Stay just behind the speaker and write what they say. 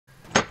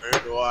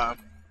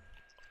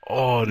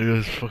Oh, dude,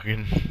 it's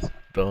fucking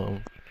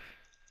dumb.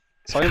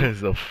 This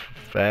guy's a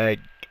fag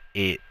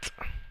it.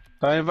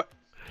 No,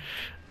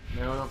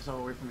 so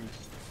away from me.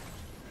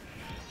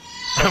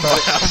 I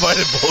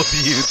invited both of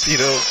you,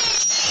 Tito.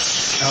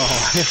 Oh,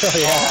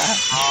 yeah.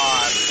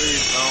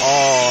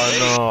 Oh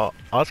no,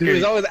 Oscar. He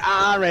was always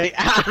ready.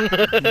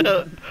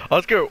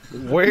 Oscar,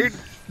 where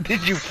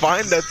did you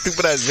find that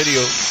stupid ass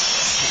video?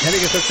 I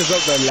think it searches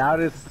up the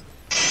loudest,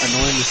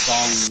 annoyingest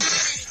song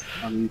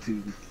on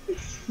YouTube.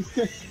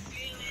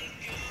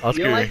 Oscar.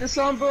 You don't like this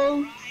song,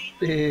 bro?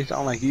 Bitch, I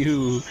don't like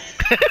you.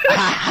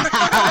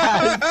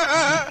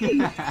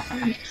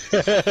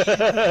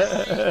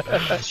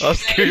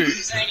 Oscar,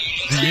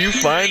 do you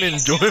find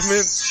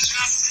enjoyment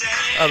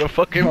out of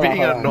fucking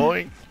being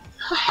annoying?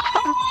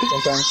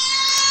 Sometimes.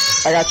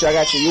 I got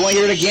you. You want to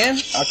hear it again?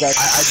 Okay.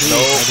 I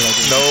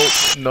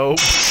do. Nope.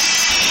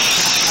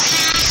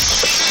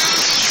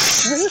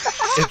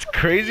 It's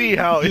crazy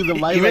how even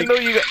though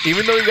you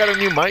got a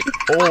new mic.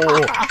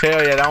 Oh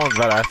hell yeah, that one's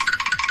badass.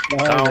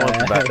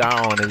 That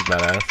one is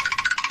badass.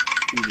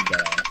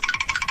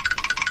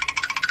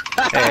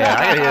 Hey,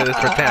 I gotta hear this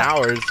for 10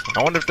 hours.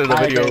 I wonder if there's a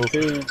video.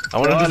 I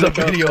wonder if there's a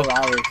video. I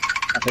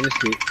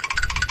finished it.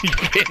 You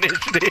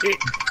finished it.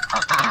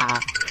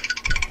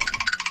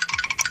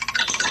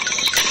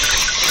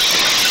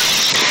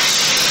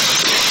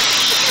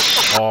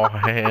 Oh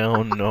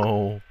hell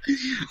no.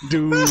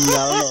 Dude, I don't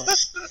know.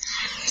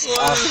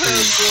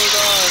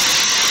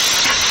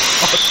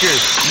 Oscar,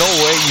 no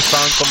way you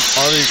found some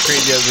other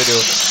crazy ass video.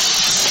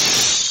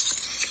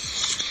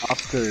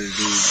 Oscar, dude.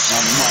 I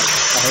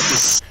hope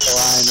he's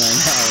crying right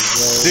now,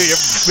 bro. Dude,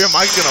 your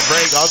mic's gonna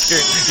break, Oscar.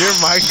 Your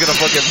mic's gonna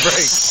fucking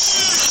break.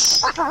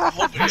 I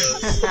fucking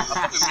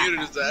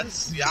muted his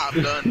ass. Yeah, I'm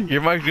done.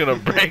 Your mic's gonna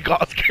break,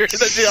 Oscar.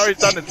 That shit already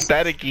sounded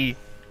staticky.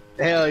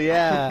 Hell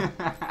yeah.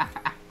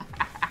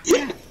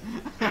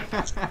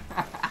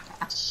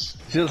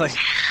 She was like,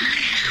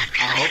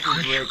 I hope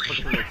it's break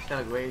porque le quita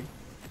el güey.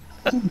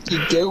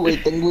 ¿Qué, güey?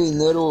 Tengo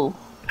dinero.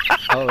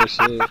 oh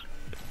shit.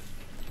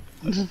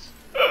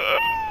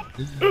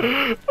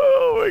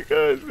 Oh my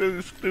gosh, this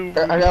is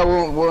stupid. I got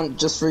one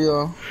just for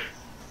y'all.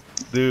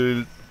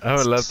 Dude, I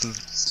haven't laughed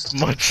as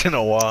much in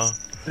a while.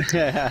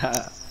 Okay,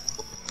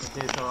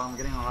 so I'm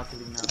getting on Rocket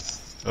League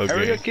now.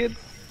 Hurry Okay. up, kid.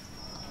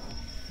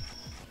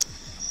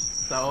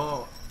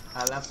 So,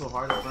 I laughed so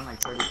hard I burned like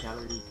 30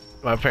 calories.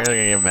 My parents are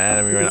gonna get mad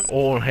at me right now.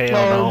 Oh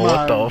hell no,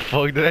 what the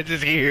fuck did I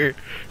just hear?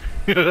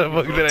 What the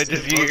fuck did I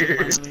just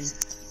hear?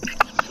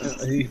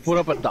 He put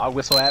up a dog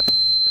whistle app.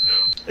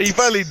 He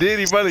finally did,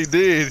 He finally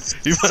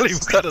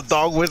got a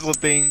dog whistle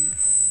thing.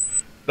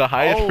 The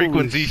highest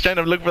frequency. He's trying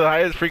to look for the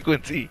highest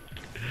frequency.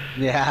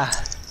 Yeah.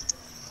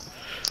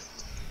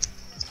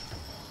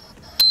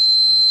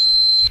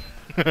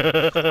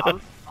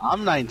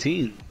 I'm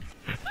 19.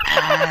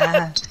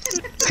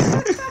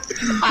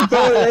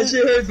 Bro, that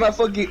shit hurts my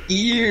fucking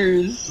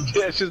ears.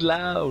 That shit's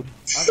loud.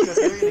 I'm just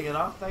ready to get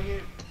off,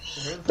 faggot.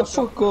 The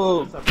fuck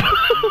up.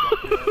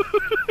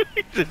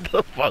 Shut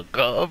the fuck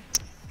up.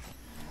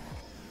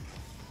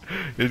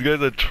 This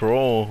guy's a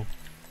troll.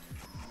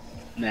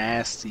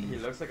 Nasty. He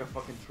looks like a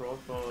fucking troll,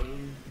 so...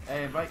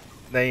 Hey, invite.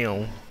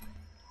 Damn.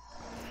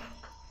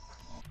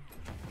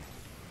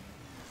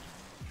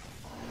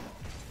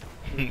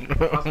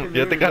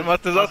 ¿Ya te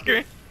calmaste,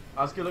 Oscar?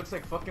 Oscar looks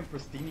like fucking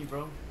Pristini,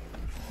 bro.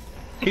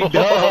 He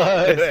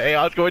does. Hey,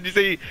 Oscar, what'd you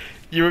say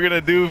you were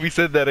gonna do if he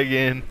said that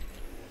again?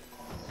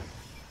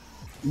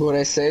 What'd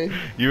I say?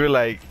 You were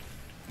like,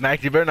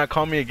 Max, you better not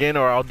call me again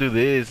or I'll do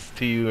this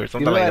to you or You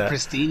something look like like that.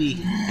 Pristini.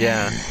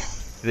 Yeah. He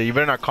said, you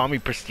better not call me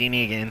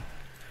Pristini again.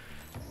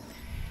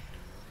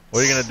 What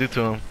are you gonna do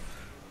to him?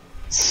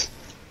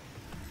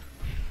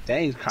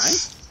 Dang, he's crying?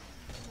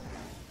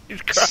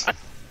 He's crying.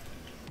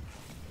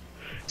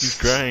 He's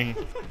crying.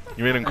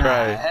 You made him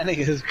cry. That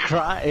nigga's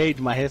crying. Hey,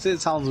 my headset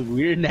sounds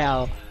weird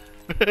now.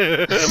 My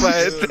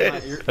headset. I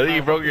think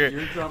you broke your.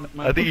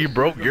 I think you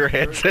broke your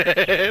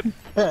headset.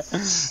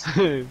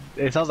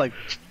 It sounds like.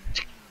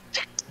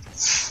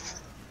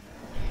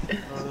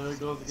 Oh, there it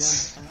goes again.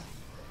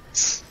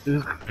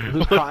 Who's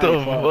What crying? the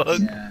fuck?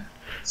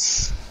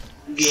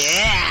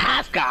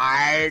 Yeah,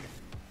 scarred.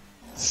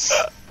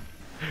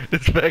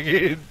 It's back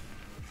in.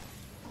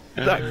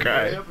 Not Hurry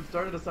crying. up and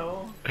started us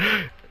all.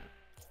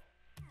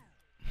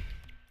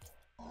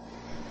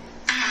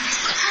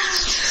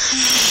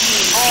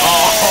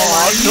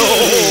 Oh no!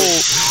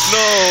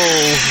 No!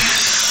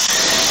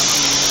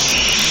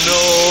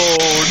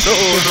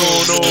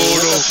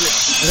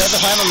 Is that the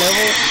final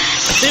level?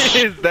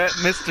 Is that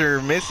Mr. or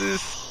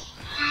Mrs.?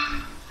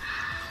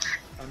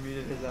 I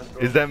muted his ass,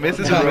 bro. Is that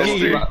Mrs. Nah, or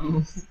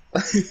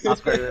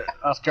Mr.?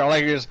 Oscar, all I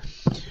hear is.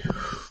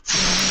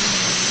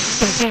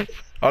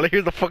 All I hear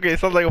is the fucking. It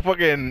sounds like a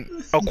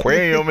fucking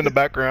aquarium in the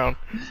background.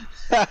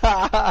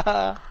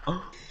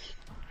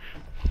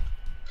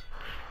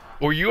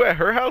 Were you at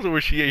her house or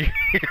was she at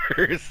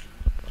yours?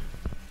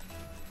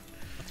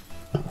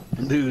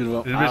 Dude,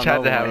 well, This I bitch don't had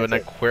know, to have my an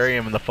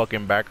aquarium in the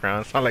fucking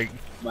background. It's not like.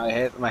 My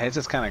head's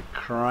just kind of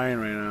crying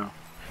right now.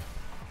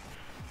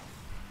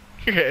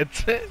 Your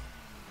headset?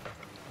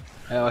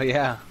 Hell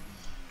yeah.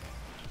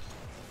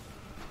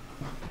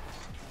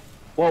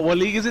 What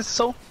league is this,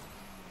 so?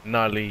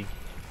 Not league.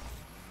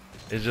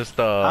 It's just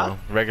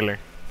regular.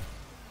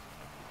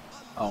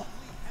 Oh.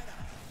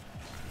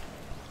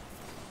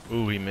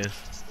 Ooh, he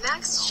missed.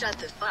 Max, shut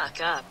the fuck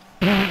up.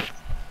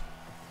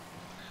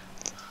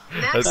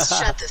 Max,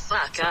 shut the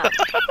fuck up.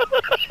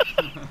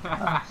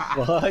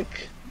 Fuck.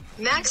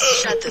 Max,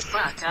 shut the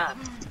fuck up.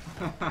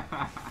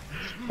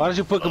 Why don't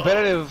you put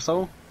competitive,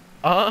 so?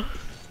 Oh,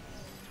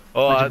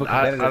 Why'd you put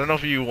I competitive? don't know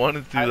if you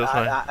wanted to. That's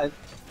fine.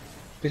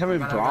 Bitch, I'm in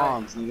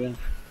bronze, nigga.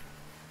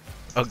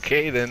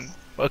 Okay then.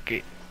 Fuck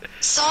it.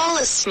 Saul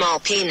is small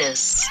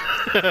penis.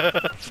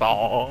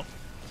 Saul.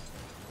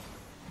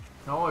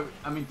 No,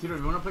 I mean, Tito, if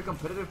you want to play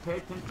competitive, pay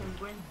attention,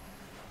 Wayne.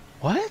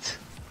 What?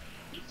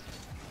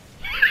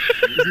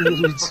 This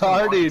is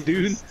retarded,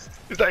 dude.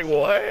 He's like,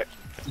 what?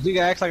 You think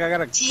I act like I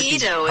got a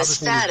Tito is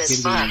fat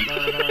as fuck.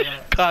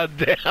 God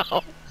damn.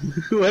 What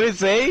did it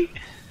say?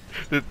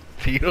 The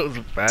Tito's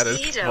fat as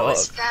Tito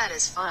is fuck. fat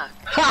as fuck.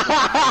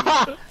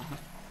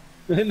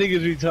 That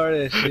nigga's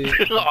retarded as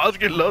shit.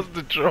 Oscar loves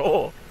the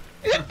troll.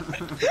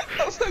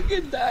 I'm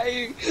fucking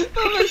dying.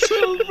 I'm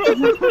so bro.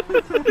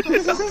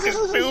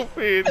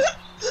 Stupid.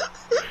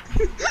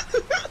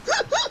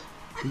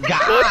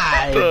 God.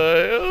 What the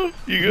hell?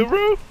 You good,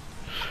 bro?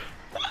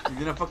 You're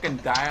gonna fucking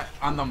die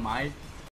on the mic.